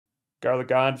Garlic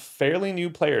God, fairly new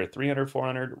player, 300,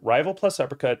 400, rival plus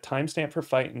uppercut, timestamp for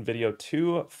fight and video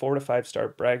 2, 4 to 5 star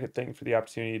bracket thing for the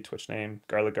opportunity, Twitch name,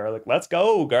 Garlic. Let's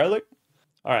go, Garlic.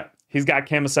 All right, he's got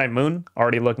Kamosite Moon,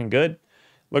 already looking good.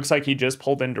 Looks like he just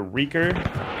pulled into Reeker.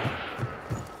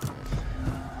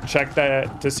 Check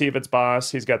that to see if it's boss.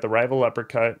 He's got the rival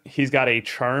uppercut. He's got a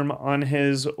charm on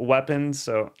his weapon,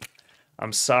 so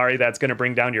I'm sorry that's going to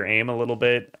bring down your aim a little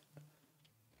bit.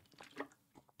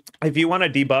 If you want to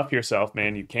debuff yourself,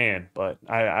 man, you can, but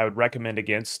I would recommend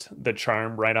against the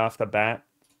charm right off the bat.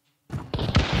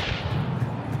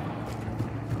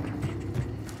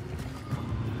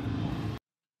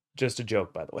 Just a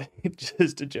joke, by the way.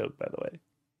 Just a joke, by the way.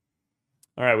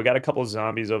 All right, we got a couple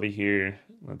zombies over here.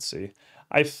 Let's see.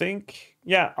 I think,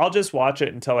 yeah, I'll just watch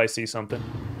it until I see something.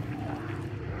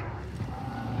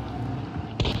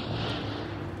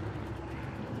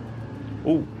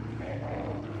 Ooh.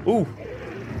 Ooh.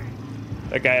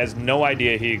 That guy has no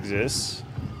idea he exists.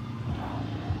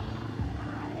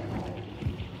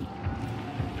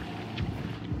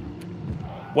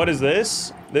 What is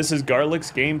this? This is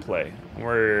Garlic's gameplay.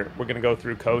 We're gonna go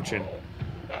through coaching.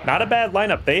 Not a bad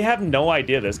lineup. They have no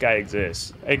idea this guy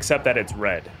exists, except that it's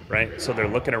red, right? So they're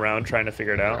looking around trying to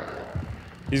figure it out.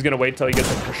 He's gonna wait till he gets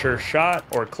a for sure shot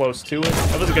or close to it.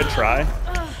 That was a good try.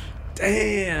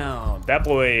 Damn, that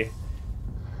boy.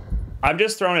 I'm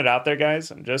just throwing it out there, guys.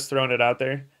 I'm just throwing it out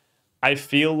there. I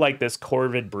feel like this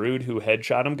Corvid Brood who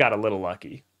headshot him got a little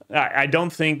lucky. I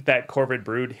don't think that Corvid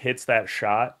Brood hits that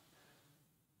shot.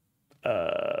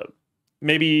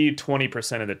 Maybe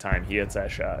 20% of the time he hits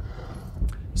that shot.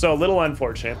 So a little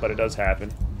unfortunate, but it does happen.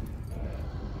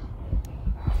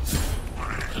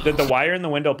 Did the wire in the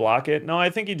window block it? No,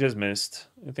 I think he just missed.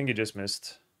 I think he just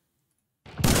missed.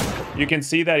 You can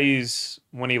see that he's,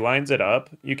 when he lines it up,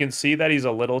 you can see that he's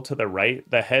a little to the right.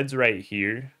 The head's right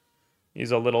here.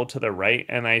 He's a little to the right,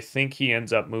 and I think he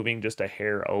ends up moving just a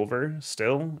hair over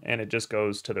still, and it just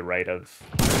goes to the right of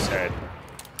his head.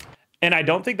 And I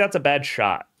don't think that's a bad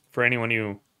shot for anyone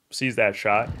who sees that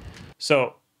shot.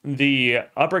 So the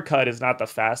uppercut is not the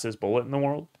fastest bullet in the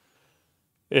world.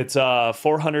 It's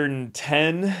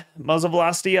 410 muzzle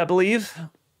velocity, I believe.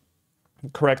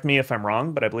 Correct me if I'm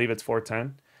wrong, but I believe it's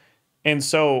 410. And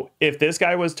so if this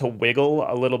guy was to wiggle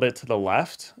a little bit to the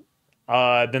left,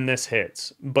 then this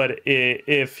hits. But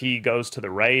if he goes to the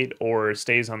right or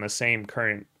stays on the same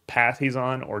current path he's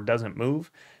on or doesn't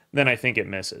move, then I think it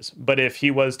misses. But if he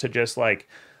was to just like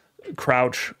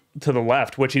crouch to the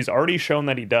left, which he's already shown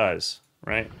that he does,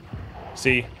 right?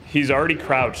 See, he's already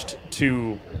crouched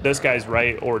to this guy's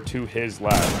right or to his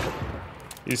left.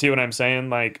 You see what I'm saying?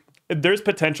 Like, there's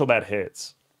potential that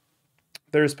hits.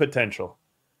 There's potential.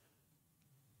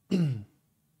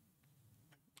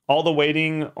 All the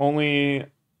waiting only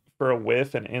for a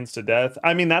whiff and insta-death.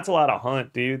 I mean, that's a lot of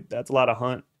hunt, dude. That's a lot of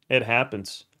hunt. It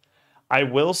happens. I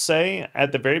will say,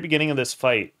 at the very beginning of this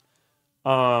fight,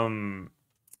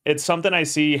 it's something I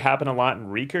see happen a lot in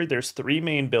Reeker. There's 3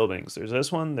 main buildings. There's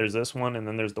this one, and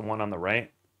then there's the one on the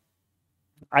right.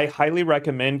 I highly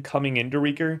recommend coming into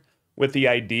Reeker with the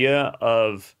idea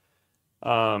of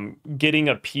getting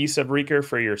a piece of Reeker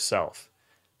for yourself.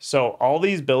 So all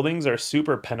these buildings are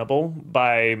super pinnable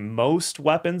by most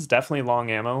weapons, definitely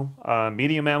long ammo.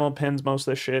 Medium ammo pins most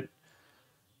of this shit.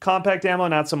 Compact ammo,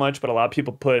 not so much, but a lot of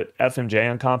people put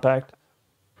FMJ on compact.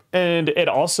 And it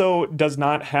also does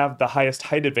not have the highest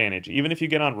height advantage. Even if you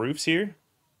get on roofs here,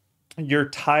 you're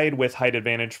tied with height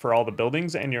advantage for all the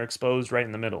buildings and you're exposed right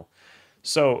in the middle.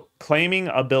 So claiming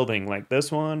a building like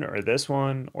this one or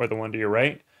the one to your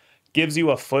right gives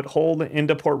you a foothold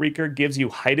into Port Reeker, gives you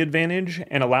height advantage,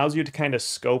 and allows you to kind of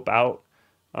scope out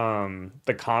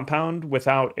the compound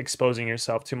without exposing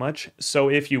yourself too much. So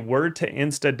if you were to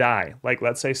insta-die, like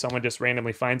let's say someone just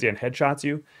randomly finds you and headshots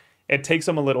you, it takes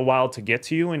them a little while to get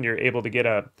to you and you're able to get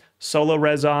a solo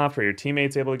res off or your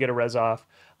teammate's able to get a res off.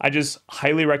 I just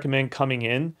highly recommend coming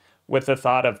in with the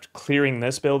thought of clearing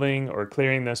this building or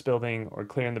clearing this building or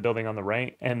clearing the building on the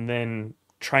right and then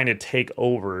trying to take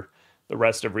over the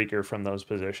rest of Reeker from those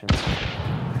positions.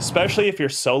 Especially if you're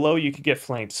solo, you could get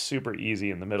flanked super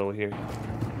easy in the middle here.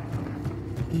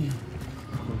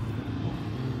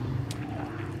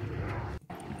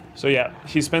 So yeah,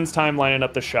 he spends time lining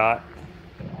up the shot.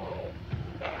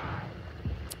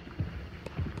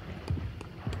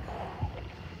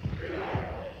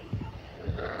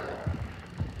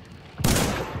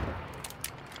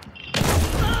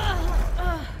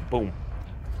 Boom.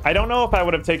 I don't know if I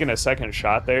would have taken a second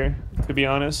shot there, to be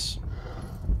honest.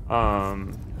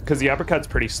 Because the uppercut's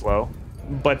pretty slow.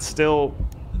 But still,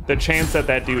 the chance that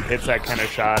that dude hits that kind of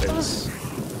shot is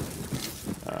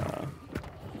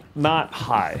not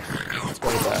high. Let's go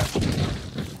with that.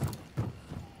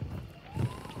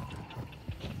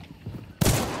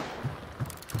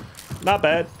 Not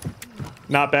bad.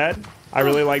 Not bad. I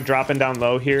really like dropping down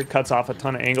low here. Cuts off a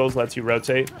ton of angles, lets you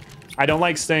rotate. I don't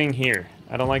like staying here.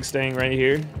 I don't like staying right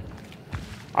here.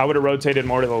 I would have rotated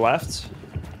more to the left.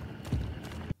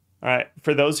 All right,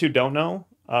 for those who don't know,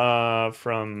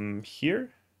 from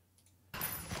here,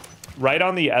 right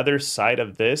on the other side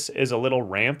of this is a little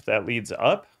ramp that leads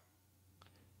up.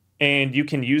 And you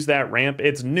can use that ramp.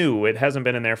 It's new. It hasn't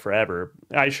been in there forever.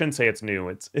 I shouldn't say it's new.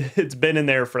 It's been in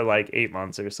there for like 8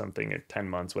 months or something, or 10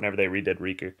 months, whenever they redid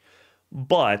Reeker.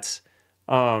 But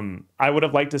I would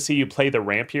have liked to see you play the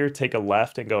ramp here, take a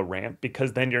left and go ramp,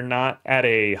 because then you're not at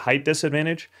a height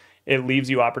disadvantage. It leaves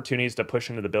you opportunities to push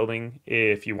into the building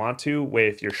if you want to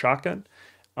with your shotgun.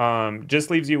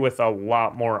 Just leaves you with a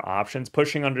lot more options.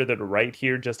 Pushing under the right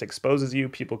here just exposes you.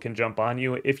 People can jump on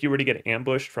you. If you were to get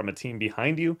ambushed from a team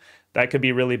behind you, that could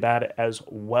be really bad as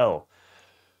well.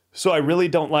 So I really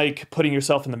don't like putting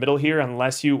yourself in the middle here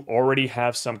unless you already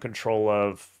have some control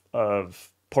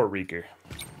of Port Reeker.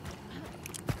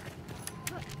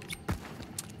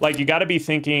 Like, you got to be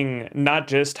thinking not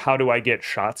just how do I get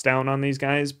shots down on these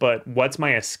guys, but what's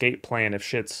my escape plan if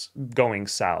shit's going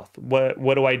south?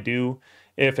 What do I do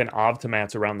if an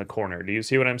Avtomat's around the corner? Do you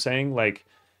see what I'm saying? Like,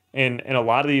 in a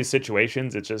lot of these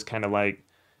situations, it's just kind of like,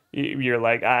 you're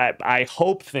like, I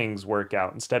hope things work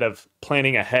out, instead of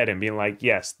planning ahead and being like,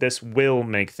 yes, this will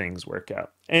make things work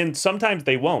out. And sometimes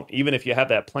they won't, even if you have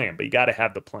that plan, but you got to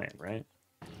have the plan, right?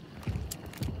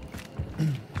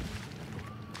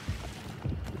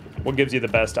 What gives you the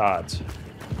best odds?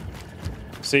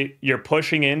 See, you're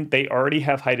pushing in. They already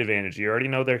have height advantage. You already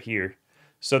know they're here.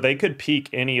 So they could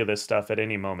peek any of this stuff at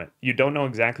any moment. You don't know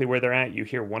exactly where they're at. You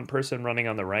hear one person running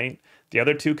on the right. The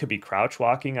other two could be crouch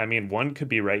walking. I mean, one could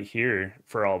be right here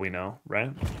for all we know, right?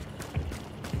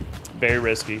 Very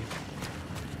risky.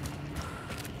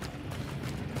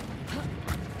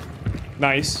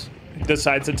 Nice.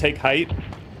 Decides to take height.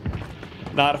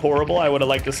 Not horrible. I would have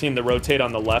liked to see him to rotate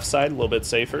on the left side, a little bit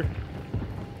safer.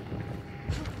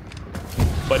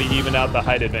 But he evened out the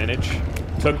height advantage.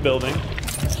 Took building.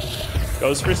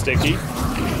 Goes for sticky.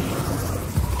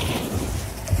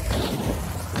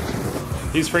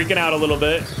 He's freaking out a little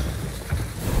bit.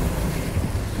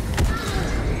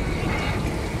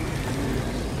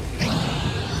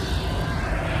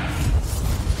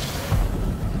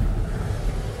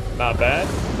 Not bad.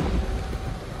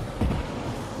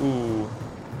 Ooh.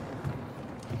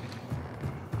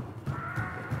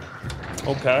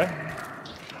 Okay.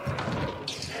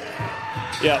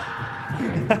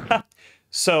 Yep.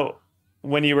 So,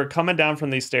 when you were coming down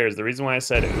from these stairs, the reason why I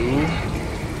said ooh,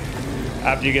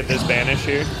 after you get this banish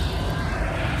here,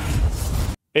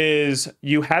 is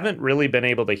you haven't really been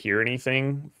able to hear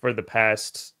anything for the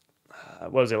past,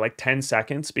 what was it, like 10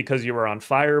 seconds, because you were on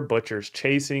fire, Butcher's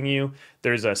chasing you,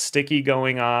 there's a sticky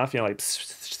going off, you know, like,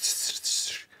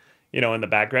 you know, in the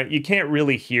background. You can't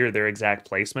really hear their exact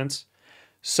placements.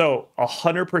 So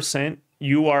 100%,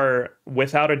 you are,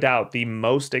 without a doubt, the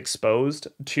most exposed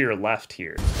to your left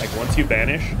here. Like, once you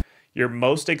banish, you're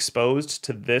most exposed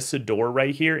to this door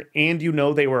right here, and you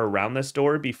know they were around this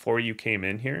door before you came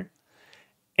in here.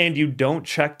 And you don't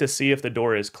check to see if the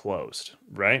door is closed,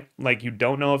 right? Like, you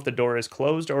don't know if the door is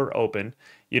closed or open.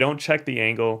 You don't check the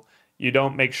angle. You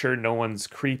don't make sure no one's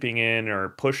creeping in or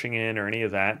pushing in or any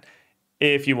of that.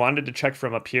 If you wanted to check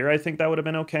from up here, I think that would have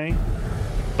been okay.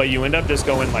 But you end up just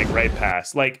going like right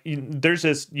past. Like, there's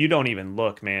just, you don't even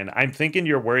look, man. I'm thinking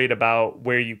you're worried about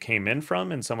where you came in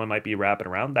from and someone might be wrapping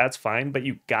around. That's fine, but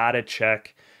you gotta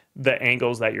check the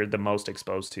angles that you're the most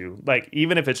exposed to. Like,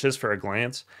 even if it's just for a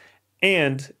glance.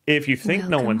 And if you think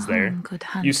no one's there,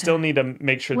 you still need to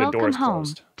make sure the door is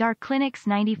closed. Dark Clinics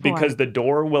 94. Because the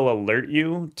door will alert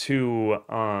you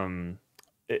to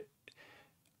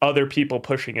other people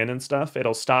pushing in and stuff.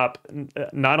 It'll stop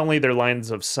not only their lines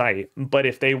of sight, but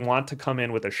if they want to come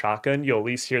in with a shotgun, you'll at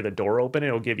least hear the door open.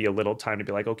 It'll give you a little time to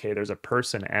be like, okay, there's a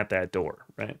person at that door,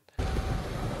 right?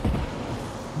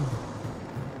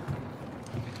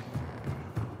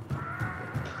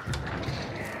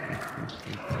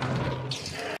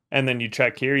 And then you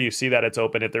check here, you see that it's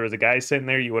open. If there was a guy sitting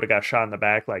there, you would have got shot in the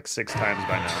back like 6 times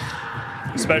by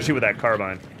now. Especially with that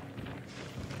carbine.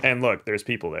 And look, there's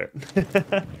people there.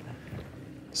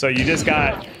 So you just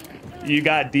got,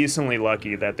 decently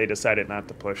lucky that they decided not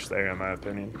to push there, in my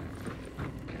opinion.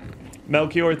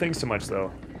 Melchior, thanks so much,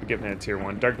 though. For giving it a tier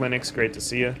 1. Dark Linux, great to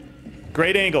see you.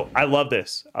 Great angle. I love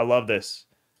this. I love this.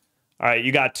 All right,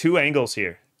 you got 2 angles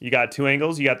here. You got two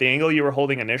angles. You got the angle you were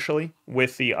holding initially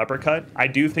with the uppercut. I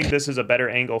do think this is a better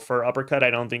angle for uppercut. I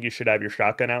don't think you should have your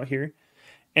shotgun out here.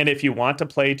 And if you want to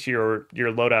play to your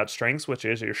loadout strengths, which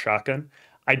is your shotgun,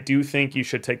 I do think you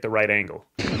should take the right angle.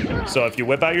 So if you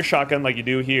whip out your shotgun like you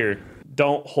do here,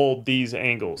 don't hold these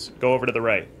angles. Go over to the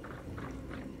right,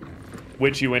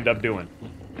 which you end up doing.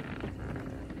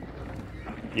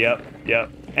 Yep.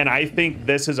 And I think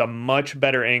this is a much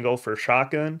better angle for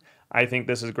shotgun. I think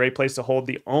this is a great place to hold.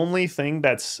 The only thing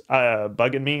that's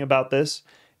bugging me about this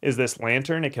is this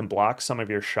lantern. It can block some of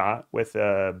your shot with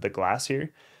the glass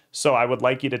here. So I would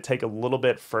like you to take a little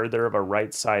bit further of a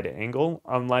right side angle,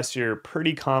 unless you're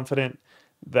pretty confident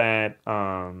that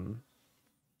I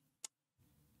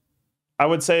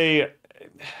would say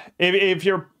if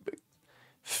you're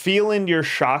feeling your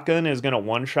shotgun is going to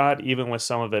one-shot, even with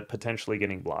some of it potentially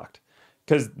getting blocked.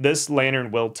 Because this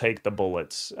lantern will take the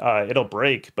bullets. It'll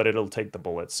break, but it'll take the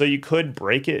bullets. So you could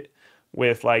break it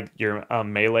with like your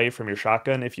melee from your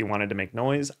shotgun if you wanted to make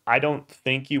noise. I don't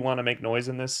think you want to make noise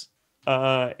in this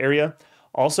area.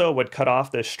 Also, it would cut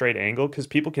off this straight angle because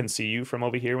people can see you from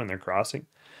over here when they're crossing.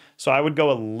 So I would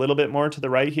go a little bit more to the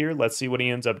right here. Let's see what he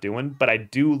ends up doing. But I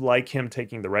do like him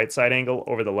taking the right side angle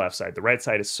over the left side. The right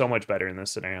side is so much better in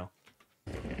this scenario.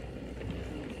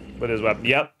 With his weapon.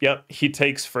 Yep. He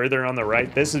takes further on the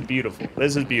right. This is beautiful.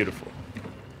 This is beautiful.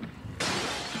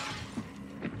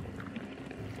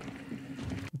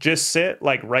 Just sit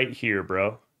like right here,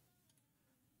 bro.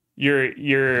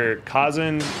 You're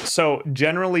causing... So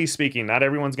generally speaking, not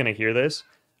everyone's going to hear this,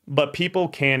 but people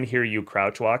can hear you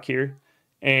crouch walk here.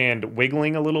 And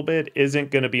wiggling a little bit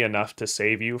isn't going to be enough to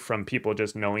save you from people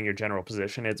just knowing your general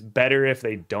position. It's better if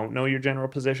they don't know your general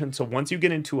position. So once you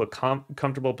get into a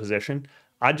comfortable position,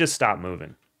 I'd just stop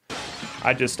moving.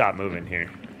 I'd just stop moving here.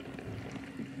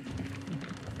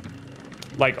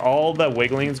 Like, all the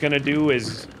wiggling is going to do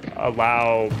is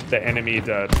allow the enemy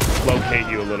to locate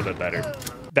you a little bit better.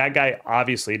 That guy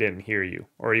obviously didn't hear you,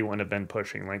 or he wouldn't have been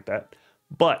pushing like that.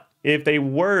 But if they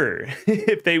were,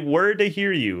 if they were to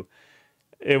hear you,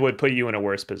 it would put you in a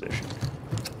worse position.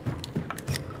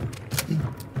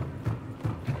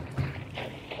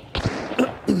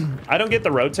 I don't get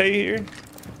the rotate here,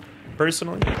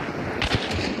 personally.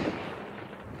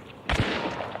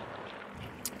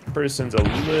 Person's a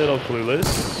little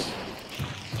clueless.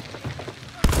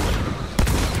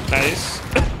 Nice.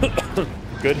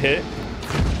 Good hit.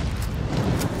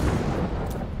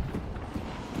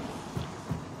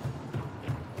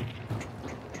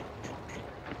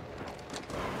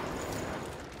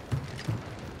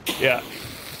 Yeah.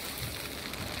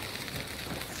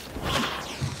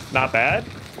 Not bad.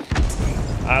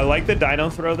 I like the dino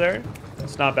throw there.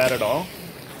 It's not bad at all.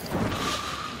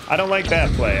 I don't like that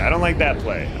play. I don't like that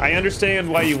play. I understand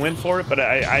why you went for it, but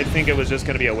I think it was just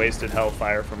going to be a wasted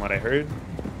hellfire from what I heard.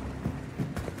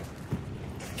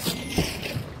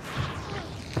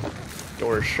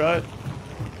 Door shut.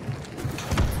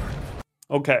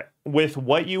 Okay. With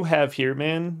what you have here,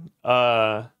 man,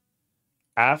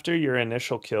 after your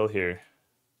initial kill here.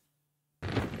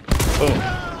 Boom.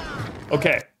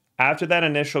 Okay. After that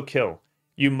initial kill,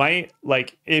 you might,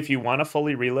 like, if you want to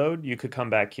fully reload, you could come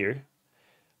back here.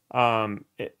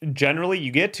 Generally,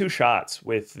 you get 2 shots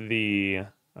with the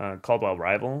Caldwell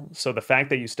Rival. So the fact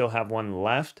that you still have one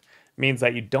left means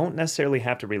that you don't necessarily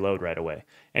have to reload right away.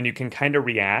 And you can kind of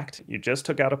react. You just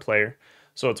took out a player.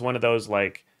 So it's one of those,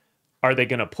 like, are they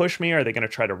going to push me? Are they going to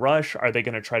try to rush? Are they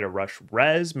going to try to rush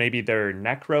res? Maybe they're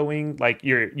necroing. Like,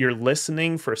 you're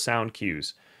listening for sound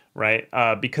cues, right?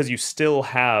 Because you still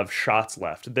have shots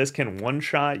left. This can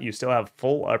one-shot. You still have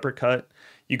full uppercut.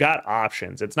 You got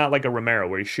options. It's not like a Romero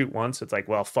where you shoot once. It's like,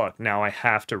 well, fuck, now I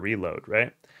have to reload,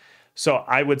 right? So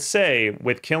I would say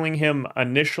with killing him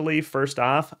initially, first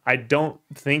off, I don't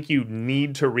think you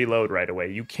need to reload right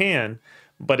away. You can,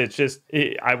 but it's just,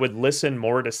 I would listen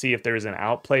more to see if there's an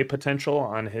outplay potential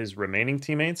on his remaining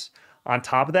teammates. On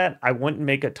top of that, I wouldn't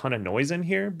make a ton of noise in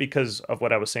here because of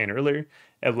what I was saying earlier.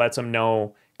 It lets them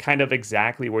know kind of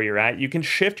exactly where you're at. You can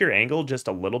shift your angle just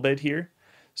a little bit here.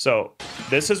 So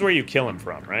this is where you kill him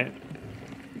from, right?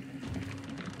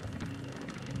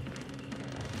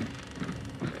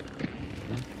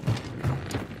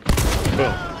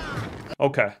 Boom.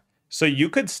 Okay. So you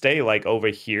could stay like over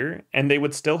here and they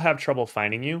would still have trouble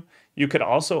finding you. You could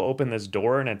also open this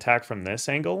door and attack from this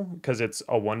angle because it's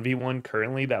a 1v1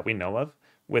 currently that we know of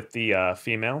with the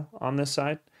female on this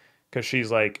side. Because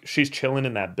she's chilling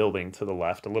in that building to the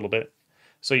left a little bit.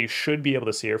 So you should be able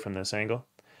to see her from this angle.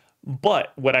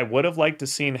 But what I would have liked to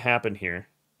seen happen here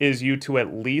is you to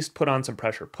at least put on some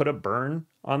pressure, put a burn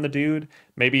on the dude,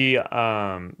 maybe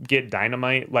get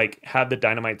dynamite, like have the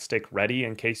dynamite stick ready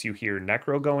in case you hear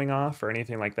necro going off or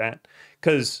anything like that.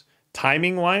 Because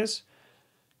timing wise,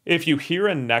 if you hear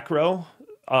a necro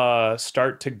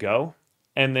start to go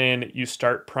and then you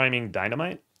start priming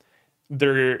dynamite,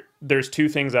 there's two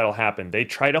things that'll happen. They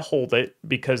try to hold it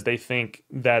because they think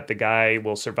that the guy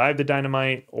will survive the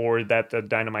dynamite or that the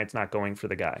dynamite's not going for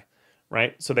the guy,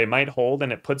 right? So they might hold,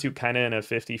 and it puts you kind of in a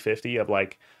 50-50 of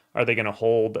like, are they going to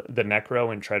hold the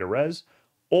necro and try to res?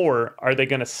 Or are they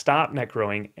going to stop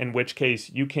necroing, in which case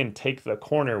you can take the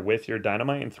corner with your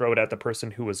dynamite and throw it at the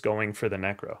person who was going for the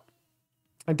necro.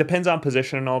 It depends on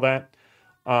position and all that.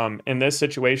 In this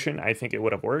situation, I think it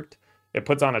would have worked. It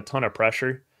puts on a ton of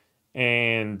pressure,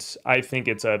 and I think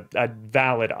it's a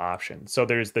valid option. So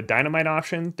there's the dynamite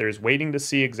option. There's waiting to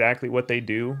see exactly what they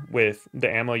do with the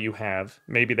ammo you have.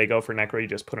 Maybe they go for necro, you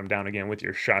just put them down again with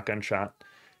your shotgun shot.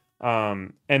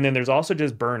 And then there's also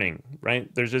just burning,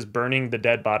 right? There's just burning the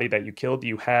dead body that you killed.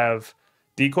 You have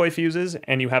decoy fuses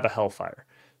and you have a hellfire.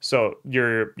 So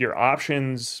your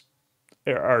options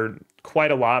are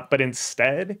quite a lot, but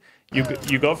instead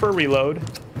you go for a reload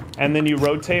and then you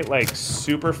rotate like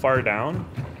super far down.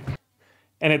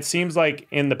 And it seems like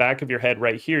in the back of your head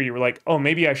right here, you were like, oh,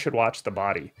 maybe I should watch the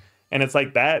body. And it's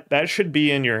like that should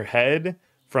be in your head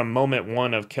from moment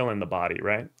one of killing the body,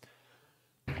 right?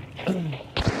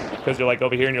 Because you're like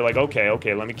over here and you're like,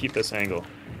 okay, let me keep this angle.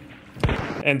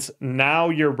 And now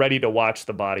you're ready to watch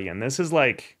the body. And this is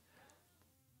like,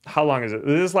 how long is it?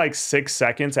 This is like 6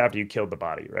 seconds after you killed the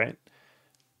body, right?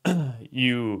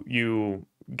 You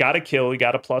got a kill, you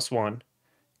got a +1.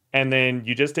 And then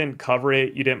you just didn't cover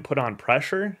it. You didn't put on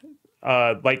pressure.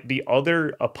 Like the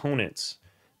other opponents,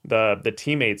 the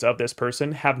teammates of this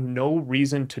person have no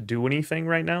reason to do anything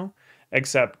right now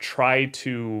except try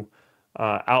to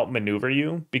outmaneuver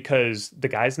you because the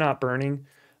guy's not burning.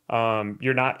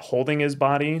 You're not holding his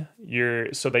body.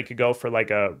 So they could go for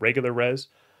like a regular res.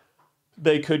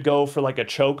 They could go for like a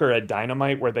choke or a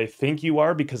dynamite where they think you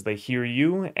are because they hear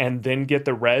you and then get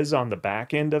the res on the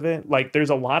back end of it. Like there's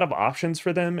a lot of options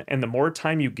for them. And the more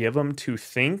time you give them to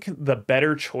think, the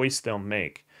better choice they'll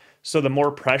make. So the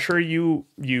more pressure you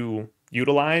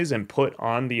utilize and put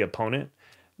on the opponent,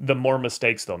 the more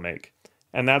mistakes they'll make.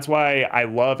 And that's why I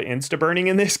love insta-burning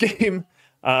in this game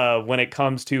when it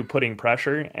comes to putting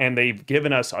pressure. And they've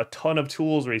given us a ton of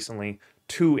tools recently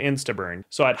to insta-burn.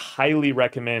 So I'd highly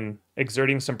recommend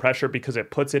exerting some pressure because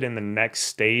it puts it in the next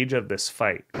stage of this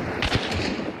fight.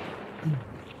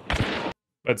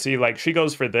 But see, like she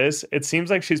goes for this. It seems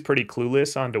like she's pretty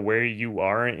clueless onto where you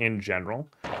are in general.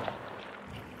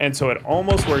 And so it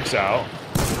almost works out.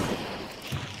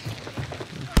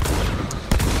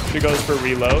 She goes for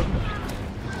reload.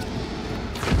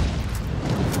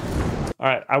 All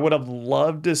right, I would have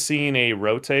loved to seen a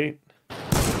rotate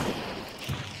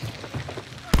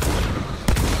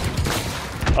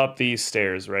up these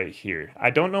stairs right here. I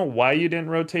don't know why you didn't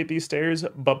rotate these stairs,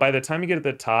 but by the time you get to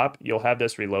the top, you'll have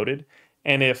this reloaded.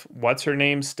 And if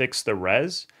what's-her-name sticks the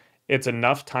res, it's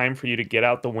enough time for you to get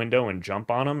out the window and jump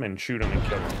on them and shoot them and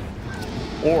kill them.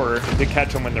 Or to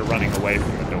catch them when they're running away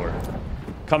from the door.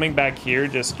 Coming back here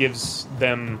just gives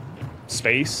them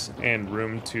space and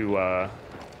room to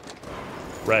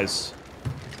res.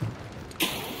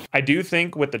 I do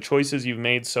think with the choices you've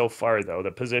made so far, though, the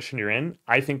position you're in,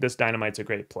 I think this dynamite's a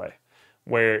great play.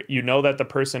 Where you know that the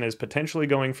person is potentially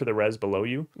going for the res below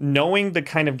you. Knowing the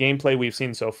kind of gameplay we've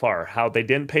seen so far, how they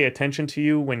didn't pay attention to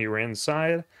you when you were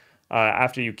inside,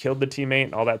 after you killed the teammate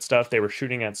and all that stuff, they were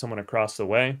shooting at someone across the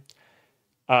way.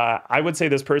 I would say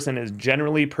this person is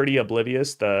generally pretty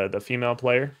oblivious, the female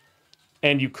player.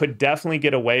 And you could definitely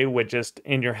get away with just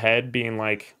in your head being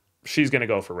like, she's going to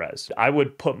go for res. I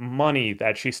would put money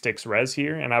that she sticks res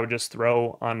here, and I would just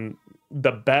throw on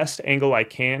the best angle I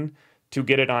can to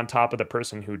get it on top of the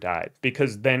person who died,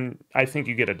 because then I think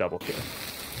you get a double kill.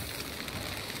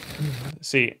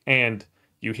 See, and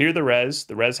you hear the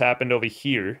res happened over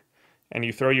here, and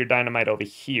you throw your dynamite over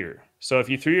here. So if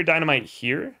you threw your dynamite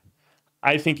here,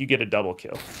 I think you get a double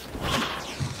kill.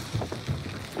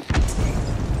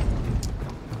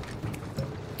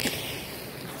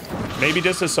 Maybe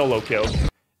just a solo kill.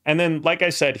 And then, like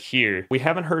I said here, we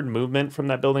haven't heard movement from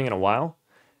that building in a while.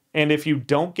 And if you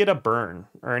don't get a burn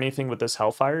or anything with this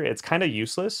Hellfire, it's kind of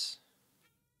useless,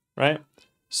 right?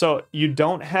 So you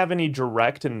don't have any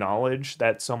direct knowledge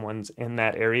that someone's in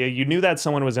that area. You knew that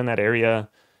someone was in that area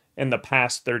in the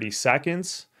past 30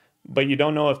 seconds, but you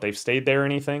don't know if they've stayed there or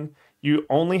anything. You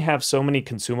only have so many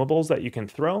consumables that you can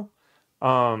throw.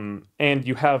 And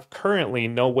you have currently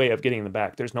no way of getting them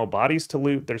back. There's no bodies to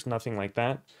loot. There's nothing like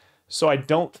that. So I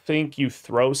don't think you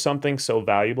throw something so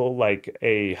valuable like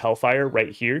a Hellfire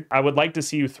right here. I would like to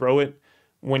see you throw it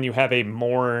when you have a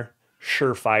more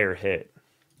surefire hit.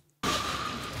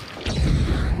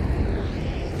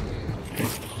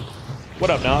 What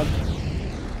up, Nog?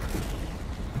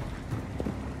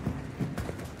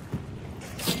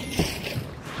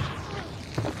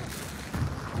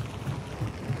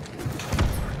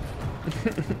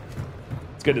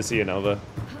 It's good to see you, Nova.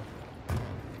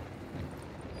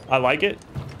 I like it.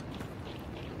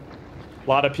 A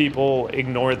lot of people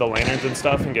ignore the lanterns and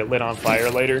stuff and get lit on fire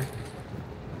later.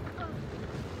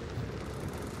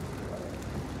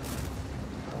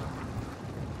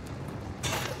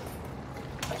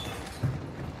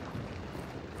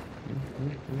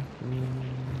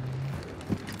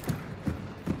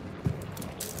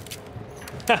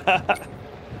 Yeah,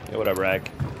 whatever, Ag.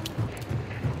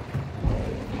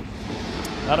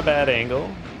 Not a bad angle.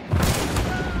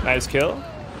 Nice kill.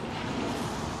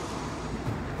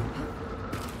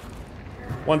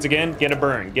 Once again, get a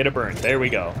burn, get a burn. There we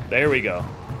go, there we go.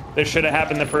 This should have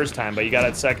happened the first time, but you got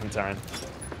it second time.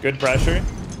 Good pressure.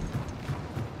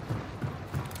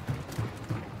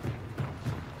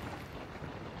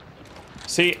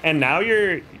 See, and now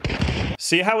you're...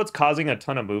 See how it's causing a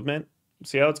ton of movement?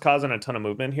 See how it's causing a ton of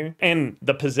movement here? And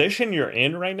the position you're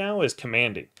in right now is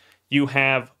commanding. You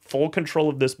have full control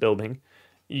of this building.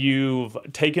 You've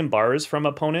taken bars from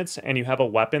opponents, and you have a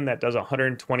weapon that does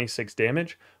 126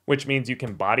 damage, which means you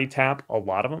can body tap a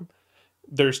lot of them.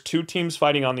 There's two teams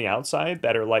fighting on the outside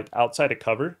that are like outside of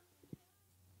cover.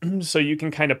 So you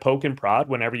can kind of poke and prod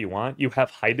whenever you want. You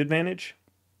have height advantage.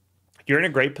 You're in a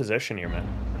great position here, man.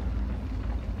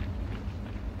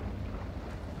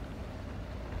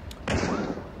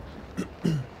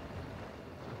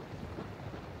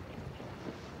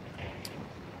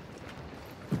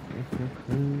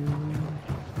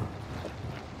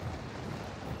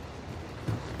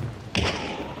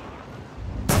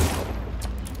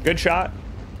 Good shot.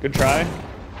 Good try.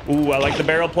 Ooh, I like the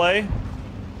barrel play.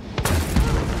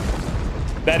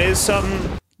 That is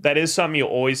something you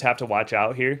always have to watch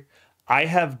out here. I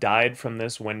have died from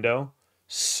this window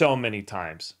so many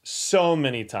times. So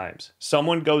many times.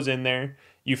 Someone goes in there,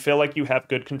 you feel like you have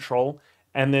good control,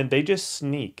 and then they just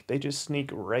sneak. They just sneak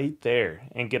right there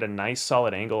and get a nice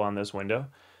solid angle on this window.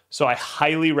 So I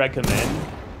highly recommend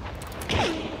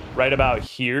right about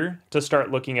here to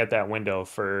start looking at that window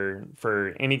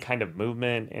for any kind of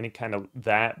movement, any kind of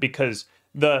that, because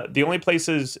the only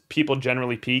places people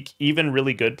generally peek, even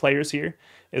really good players here,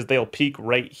 is they'll peek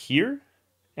right here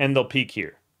and they'll peek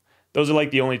here. Those are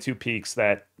like the only two peaks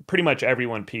that pretty much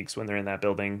everyone peeks when they're in that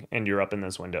building and you're up in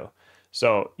this window.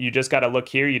 So you just got to look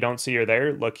here. You don't see her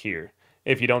there, look here.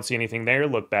 If you don't see anything there,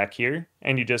 look back here,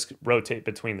 and you just rotate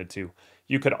between the two.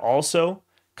 You could also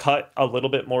cut a little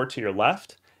bit more to your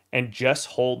left and just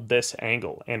hold this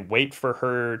angle and wait for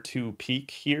her to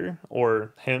peek here,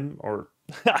 or him, or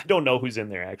I don't know who's in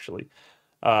there actually.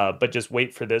 But just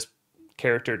wait for this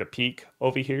character to peek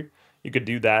over here. You could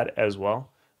do that as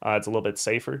well. It's a little bit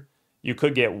safer. You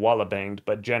could get walla banged,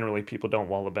 but generally people don't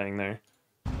walla bang there.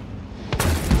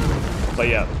 But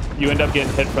yeah, you end up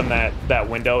getting hit from that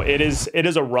window. It is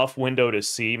a rough window to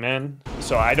see, man.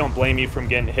 So I don't blame you from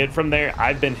getting hit from there.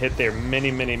 I've been hit there many,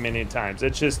 many, many times.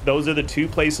 It's just those are the two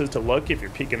places to look if you're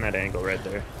peeking that angle right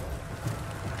there.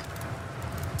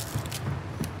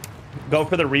 Go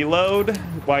for the reload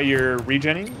while you're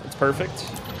regenning. It's perfect.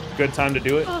 Good time to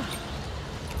do it.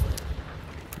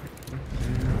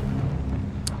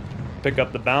 Pick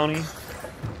up the bounty.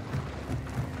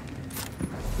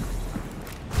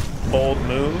 Bold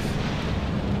move.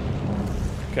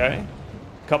 Okay.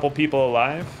 Couple people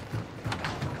alive.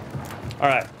 All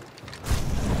right.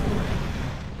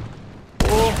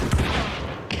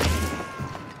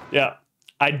 Yeah.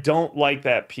 I don't like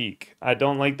that peak. I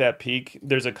don't like that peak.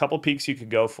 There's a couple peaks you could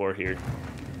go for here.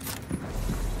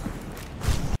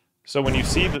 So when you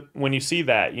see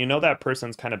that, you know that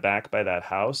person's kind of back by that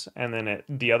house, and then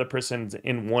the other person's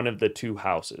in one of the two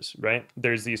houses, right?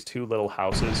 There's these two little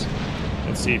houses.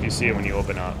 Let's see if you see it when you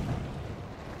open up.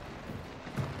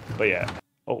 But yeah.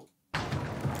 Oh.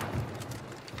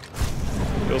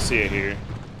 You'll see it here.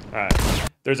 Alright.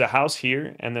 There's a house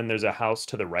here, and then there's a house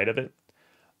to the right of it.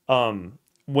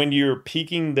 When you're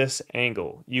peeking this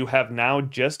angle, you have now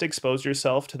just exposed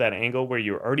yourself to that angle where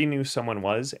you already knew someone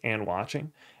was and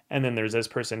watching. And then there's this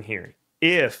person here.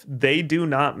 If they do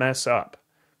not mess up,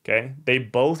 okay, they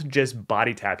both just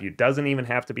body tap you. Doesn't even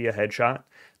have to be a headshot.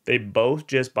 They both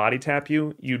just body tap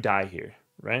you, you die here,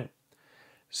 right?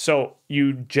 So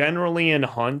you generally in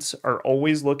hunts are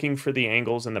always looking for the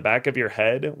angles in the back of your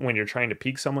head when you're trying to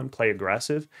peek someone, play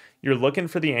aggressive. You're looking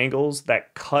for the angles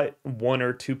that cut one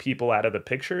or two people out of the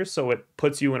picture, so it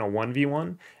puts you in a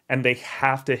 1v1, and they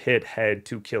have to hit head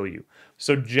to kill you.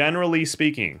 So generally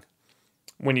speaking,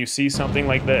 when you see something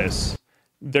like this,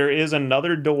 there is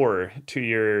another door to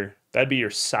your, that'd be your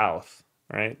south,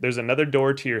 right? There's another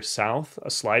door to your south, a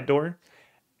slide door.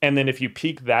 And then if you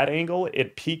peek that angle,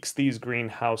 it peeks these green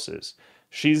houses.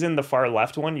 She's in the far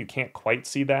left one. You can't quite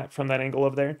see that from that angle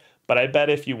over there. But I bet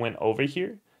if you went over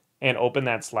here and opened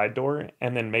that slide door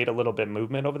and then made a little bit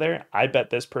movement over there, I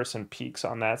bet this person peeks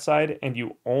on that side and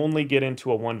you only get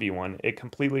into a 1v1. It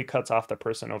completely cuts off the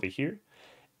person over here.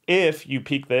 If you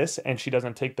peek this and she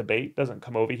doesn't take the bait, doesn't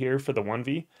come over here for the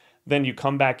 1v, then you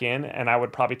come back in, and I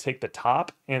would probably take the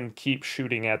top and keep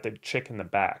shooting at the chick in the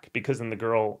back, because then the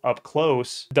girl up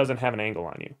close doesn't have an angle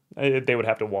on you. They would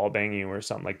have to wall bang you or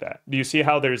something like that. Do you see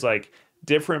how there's like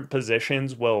different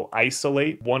positions will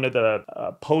isolate one of the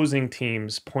opposing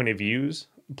team's point of views,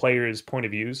 players' point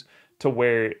of views, to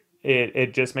where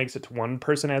it just makes it to one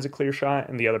person has a clear shot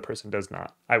and the other person does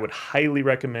not. I would highly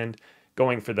recommend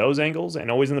going for those angles,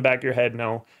 and always in the back of your head,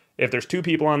 know if there's two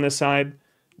people on this side,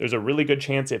 there's a really good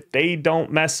chance if they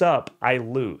don't mess up, I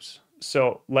lose.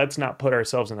 So let's not put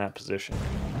ourselves in that position.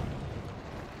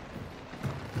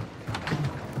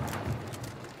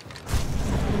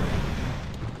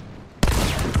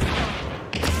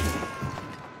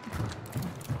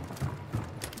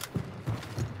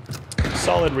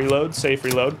 Solid reload, safe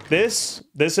reload. This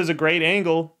is a great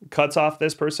angle. Cuts off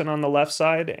this person on the left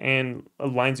side and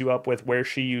lines you up with where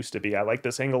she used to be. I like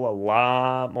this angle a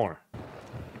lot more.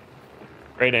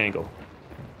 Great angle.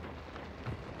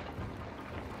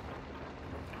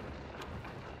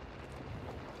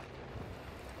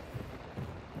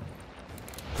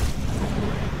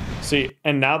 See,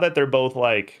 and now that they're both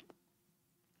like,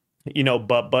 you know,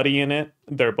 butt buddy in it,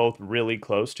 they're both really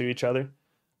close to each other.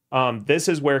 This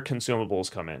is where consumables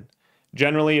come in.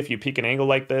 Generally, if you peek an angle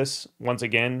like this, once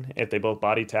again, if they both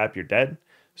body tap, you're dead.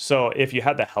 So if you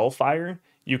have the Hellfire,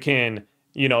 you can,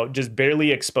 you know, just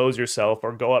barely expose yourself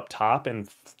or go up top and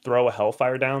throw a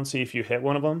Hellfire down, see if you hit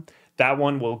one of them. That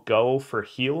one will go for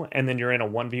heal, and then you're in a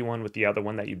 1v1 with the other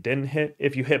one that you didn't hit.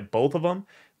 If you hit both of them,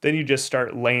 then you just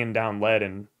start laying down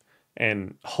lead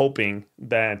and hoping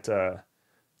that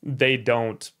they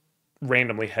don't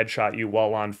randomly headshot you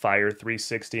while on fire,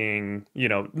 360ing, you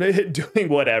know, doing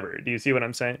whatever. Do you see what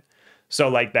I'm saying? So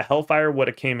like the Hellfire would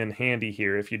have came in handy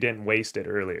here if you didn't waste it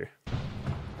earlier.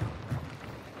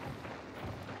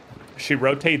 She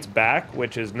rotates back,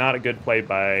 which is not a good play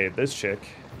by this chick.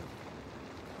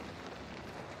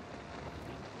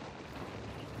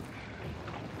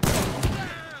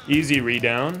 Easy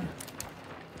redown.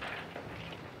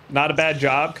 Not a bad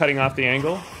job cutting off the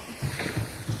angle.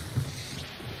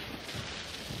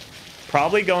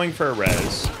 Probably going for a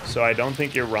res, so I don't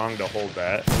think you're wrong to hold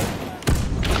that.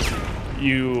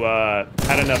 You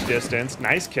had enough distance.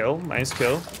 Nice kill, nice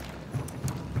kill.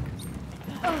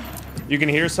 You can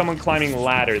hear someone climbing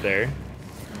ladder there.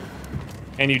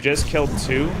 And you just killed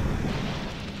two.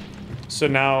 So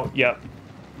now, yep.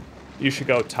 You should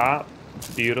go top.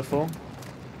 Beautiful.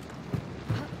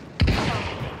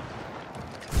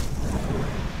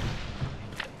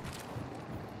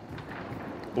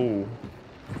 Ooh.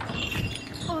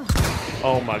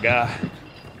 Oh my god.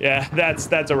 Yeah,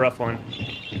 that's a rough one.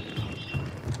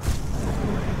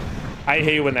 I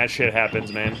hate when that shit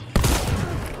happens, man.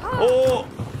 Oh!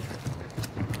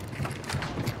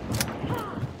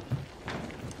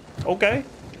 Okay.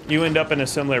 You end up in a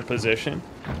similar position.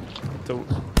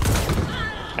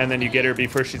 And then you get her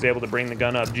before she's able to bring the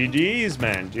gun up. GG's,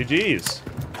 man. GG's.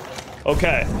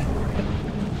 Okay.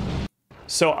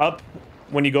 So up,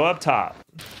 when you go up top,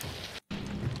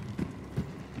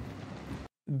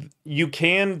 you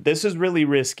can, this is really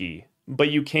risky,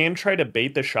 but you can try to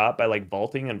bait the shot by like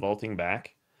vaulting and vaulting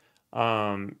back.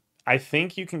 I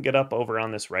think you can get up over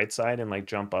on this right side and like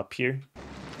jump up here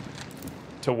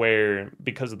to where,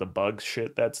 because of the bug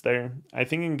shit that's there, I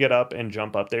think you can get up and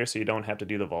jump up there so you don't have to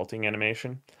do the vaulting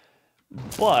animation.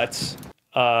 But,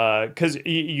 because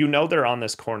you know they're on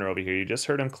this corner over here. You just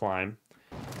heard them climb.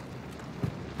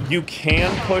 You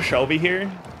can push over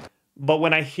here, but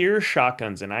when I hear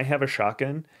shotguns and I have a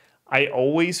shotgun, I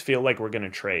always feel like we're going to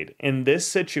trade. In this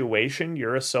situation,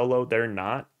 you're a solo, they're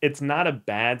not. It's not a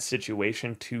bad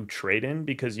situation to trade in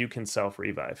because you can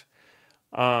self-revive.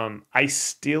 I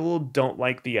still don't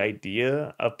like the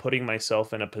idea of putting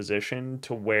myself in a position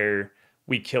to where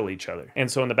we kill each other.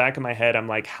 And so in the back of my head, I'm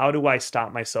like, how do I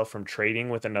stop myself from trading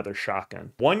with another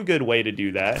shotgun? One good way to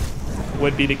do that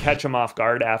would be to catch them off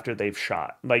guard after they've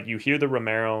shot. Like, you hear the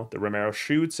Romero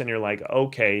shoots, and you're like,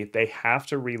 okay, they have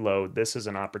to reload. This is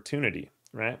an opportunity,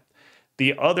 right?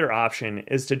 The other option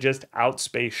is to just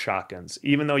outspace shotguns.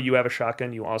 Even though you have a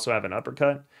shotgun, you also have an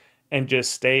uppercut, and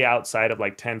just stay outside of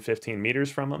like 10, 15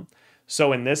 meters from them.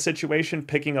 So in this situation,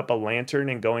 picking up a lantern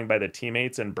and going by the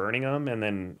teammates and burning them, and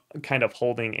then kind of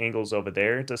holding angles over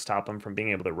there to stop them from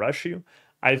being able to rush you,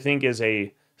 I think is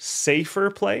a safer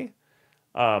play,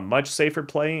 much safer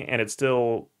play, and it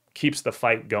still keeps the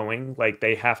fight going. Like,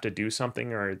 they have to do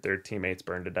something or their teammates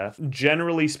burn to death.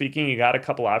 Generally speaking, you got a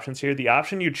couple options here. The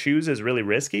option you choose is really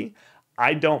risky.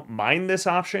 I don't mind this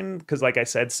option because, like I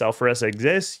said, self-res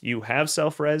exists. You have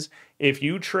self-res. If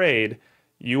you trade,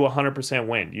 you 100%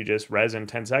 win. You just res in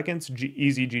 10 seconds,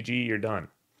 easy GG, you're done.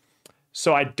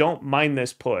 So I don't mind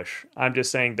this push. I'm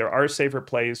just saying there are safer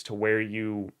plays to where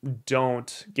you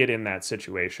don't get in that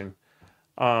situation.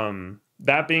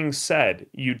 That being said,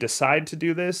 you decide to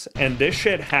do this, and this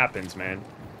shit happens, man.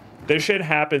 This shit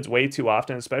happens way too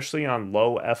often, especially on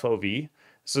low FOV.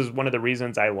 This is one of the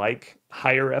reasons I like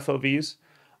higher FOVs,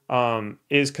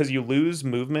 is because you lose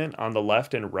movement on the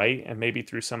left and right, and maybe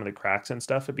through some of the cracks and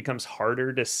stuff, it becomes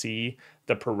harder to see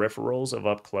the peripherals of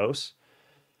up close.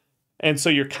 And so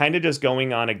you're kind of just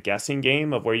going on a guessing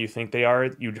game of where you think they are.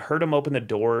 You heard them open the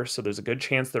door, so there's a good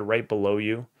chance they're right below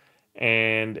you.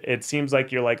 And it seems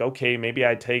like you're like, okay, maybe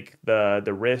I take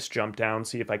the risk, jump down,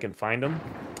 see if I can find them.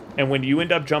 And when you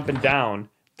end up jumping down,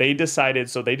 they decided,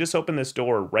 so they just opened this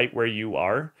door right where you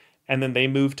are, and then they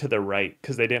moved to the right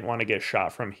because they didn't want to get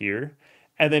shot from here.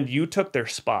 And then you took their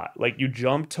spot. Like, you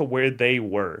jumped to where they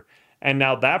were. And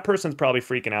now that person's probably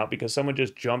freaking out because someone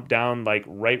just jumped down like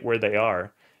right where they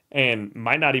are and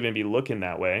might not even be looking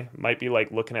that way. Might be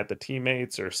like looking at the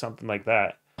teammates or something like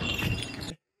that.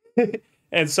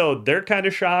 And so they're kind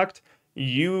of shocked.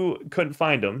 You couldn't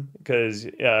find them because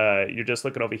you're just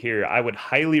looking over here. I would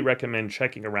highly recommend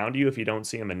checking around you if you don't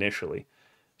see them initially.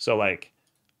 So, like,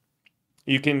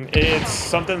 you can, it's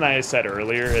something that I said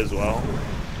earlier as well.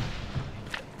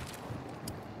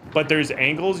 But there's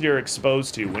angles you're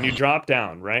exposed to. When you drop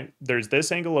down, right? There's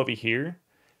this angle over here.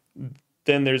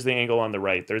 Then there's the angle on the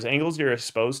right. There's angles you're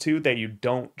exposed to that you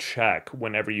don't check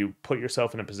whenever you put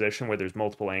yourself in a position where there's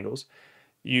multiple angles.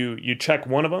 You check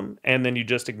one of them, and then you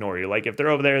just ignore you. Like, if they're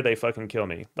over there, they fucking kill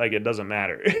me. Like, it doesn't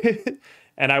matter.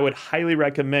 And I would highly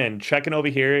recommend checking over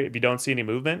here. If you don't see any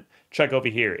movement, check over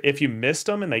here. If you missed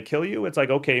them and they kill you, it's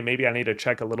like, okay, maybe I need to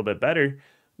check a little bit better.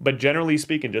 But generally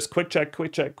speaking, just quick check,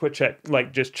 quick check, quick check.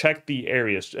 Like, just check the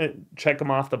areas. Check them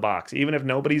off the box. Even if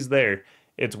nobody's there,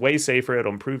 it's way safer.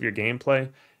 It'll improve your gameplay,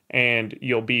 and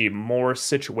you'll be more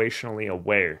situationally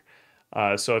aware.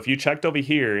 So if you checked over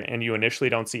here and you initially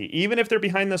don't see, even if they're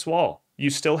behind this wall, you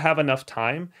still have enough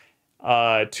time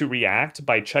to react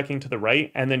by checking to the right,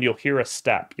 and then you'll hear a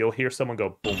step. You'll hear someone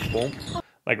go boom, boom,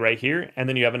 like right here, and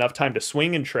then you have enough time to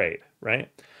swing and trade, right?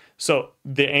 So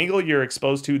the angle you're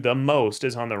exposed to the most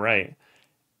is on the right,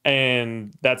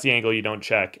 and that's the angle you don't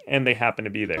check, and they happen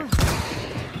to be there.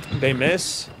 They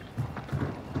miss.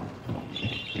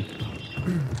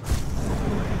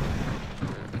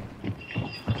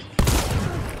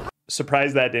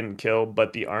 Surprised that didn't kill,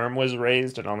 but the arm was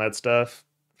raised and all that stuff.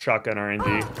 Shotgun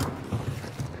RNG.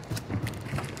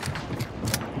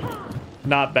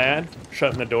 Not bad.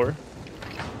 Shutting the door.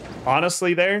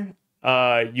 Honestly there,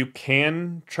 you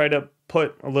can try to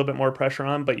put a little bit more pressure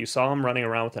on, but you saw him running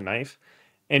around with a knife.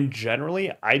 And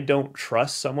generally, I don't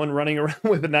trust someone running around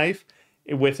with a knife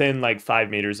within like 5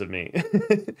 meters of me.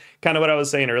 Kind of what I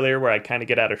was saying earlier, where I kind of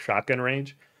get out of shotgun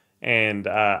range. And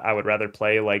I would rather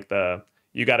play like the,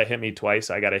 you got to hit me twice,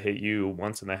 I got to hit you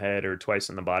once in the head or twice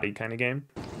in the body kind of game.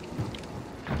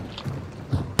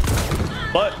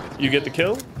 But you get the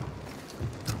kill.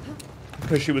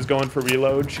 Because she was going for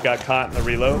reload. She got caught in the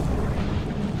reload.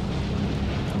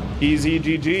 Easy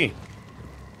GG.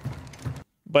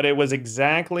 But it was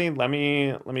exactly, let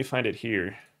me find it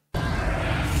here.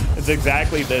 It's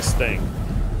exactly this thing.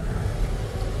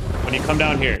 When you come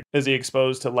down here, is he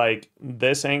exposed to like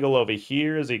this angle over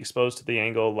here? Is he exposed to the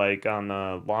angle like on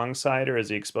the long side, or is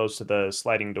he exposed to the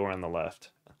sliding door on the left?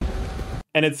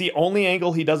 And it's the only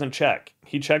angle he doesn't check.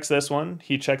 He checks this one,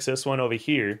 he checks this one over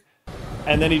here,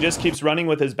 and then he just keeps running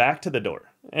with his back to the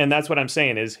door. And that's what I'm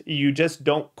saying is you just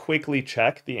don't quickly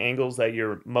check the angles that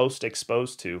you're most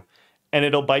exposed to, and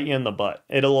it'll bite you in the butt.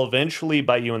 It'll eventually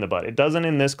bite you in the butt. It doesn't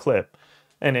in this clip.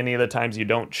 And any of the times you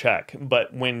don't check.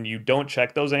 But when you don't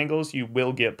check those angles, you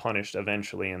will get punished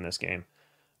eventually in this game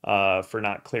for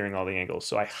not clearing all the angles.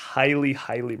 So I highly,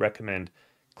 highly recommend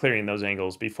clearing those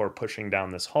angles before pushing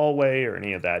down this hallway or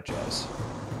any of that jazz.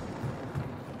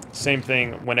 Same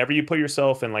thing, whenever you put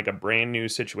yourself in like a brand new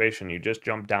situation, you just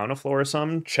jump down a floor or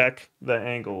something, check the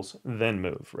angles, then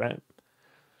move, right?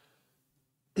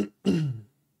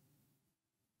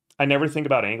 I never think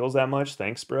about angles that much.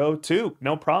 Thanks, bro. Too.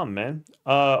 No problem, man.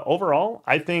 Overall,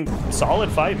 I think solid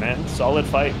fight, man. Solid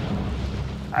fight.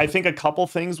 I think a couple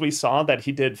things we saw that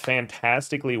he did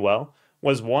fantastically well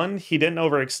was, one, he didn't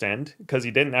overextend because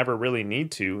he didn't ever really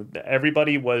need to.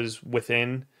 Everybody was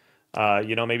within,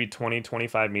 you know, maybe 20,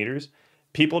 25 meters.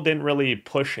 People didn't really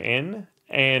push in.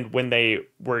 And when they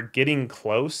were getting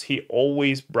close, he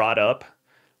always brought up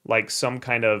like some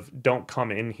kind of don't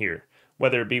come in here,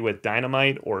 whether it be with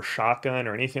dynamite or shotgun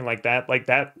or anything like that. Like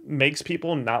that makes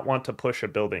people not want to push a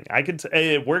building.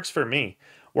 It works for me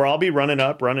where I'll be running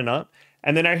up.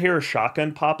 And then I hear a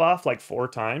shotgun pop off like 4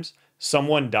 times,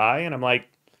 someone die. And I'm like,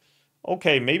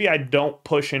 okay, maybe I don't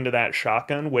push into that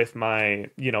shotgun with my,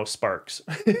 you know, sparks.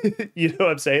 You know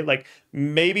what I'm saying? Like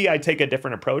maybe I take a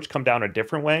different approach, come down a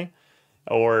different way,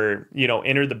 or, you know,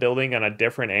 enter the building on a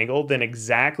different angle than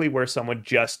exactly where someone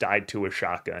just died to a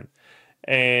shotgun.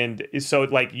 And so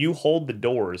like you hold the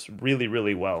doors really,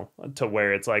 really well to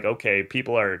where it's like, okay,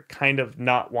 people are kind of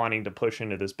not wanting to push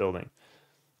into this building.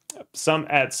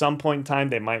 At some point in time,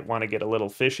 they might want to get a little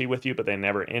fishy with you, but they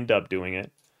never end up doing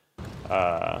it.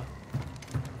 I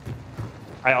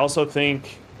also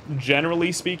think,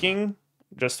 generally speaking,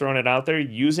 just throwing it out there,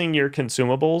 using your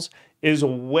consumables is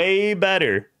way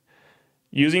better.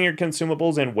 Using your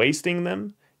consumables and wasting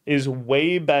them is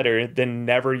way better than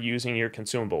never using your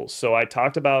consumables. So I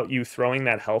talked about you throwing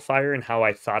that Hellfire and how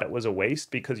I thought it was a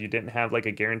waste because you didn't have like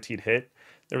a guaranteed hit.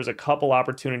 There was a couple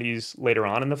opportunities later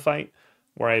on in the fight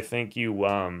where I think you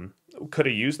could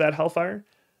have used that Hellfire,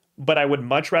 but I would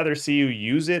much rather see you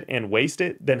use it and waste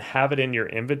it than have it in your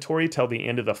inventory till the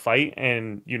end of the fight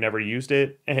and you never used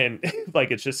it and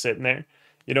like it's just sitting there.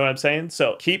 You know what I'm saying?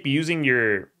 So keep using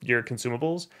your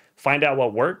consumables, find out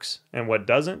what works and what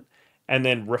doesn't, and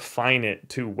then refine it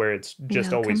to where it's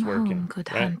just always working. Home,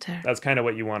 good right? hunter. That's kind of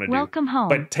what you want to do. Welcome home.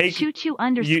 But take Shoot you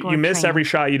underscore you miss train. every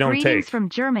shot you don't Greetings take. from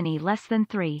Germany, less than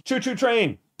 3. Choo choo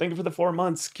train. Thank you for the 4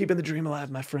 months. Keeping the dream alive,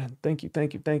 my friend. Thank you.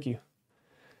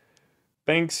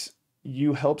 Thanks.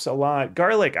 You helps a lot.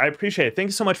 Garlic, I appreciate it. Thank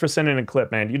you so much for sending a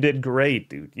clip, man. You did great,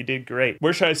 dude. You did great.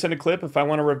 Where should I send a clip if I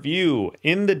want to review?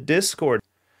 In the Discord.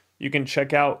 You can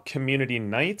check out Community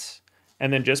Nights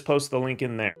and then just post the link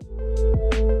in there.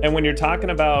 And when you're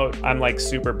talking about I'm like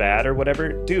super bad or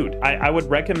whatever, dude, I would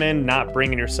recommend not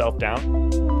bringing yourself down.